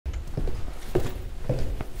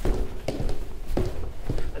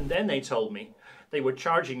then they told me they were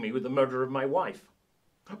charging me with the murder of my wife.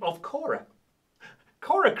 Of Cora.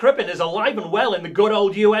 Cora Crippen is alive and well in the good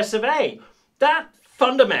old US of A. That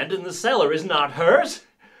fundament in the cellar is not hers.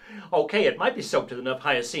 Okay, it might be soaked in enough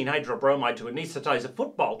hyoscine hydrobromide to anesthetize a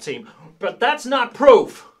football team, but that's not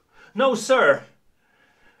proof. No, sir.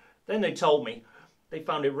 Then they told me they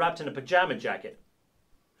found it wrapped in a pajama jacket.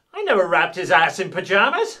 I never wrapped his ass in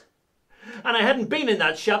pajamas. And I hadn't been in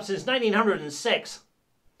that shop since 1906.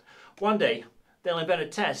 One day, they'll invent a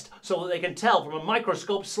test so that they can tell from a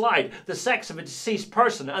microscope slide the sex of a deceased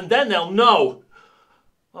person, and then they'll know.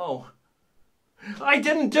 Oh, I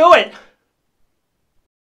didn't do it!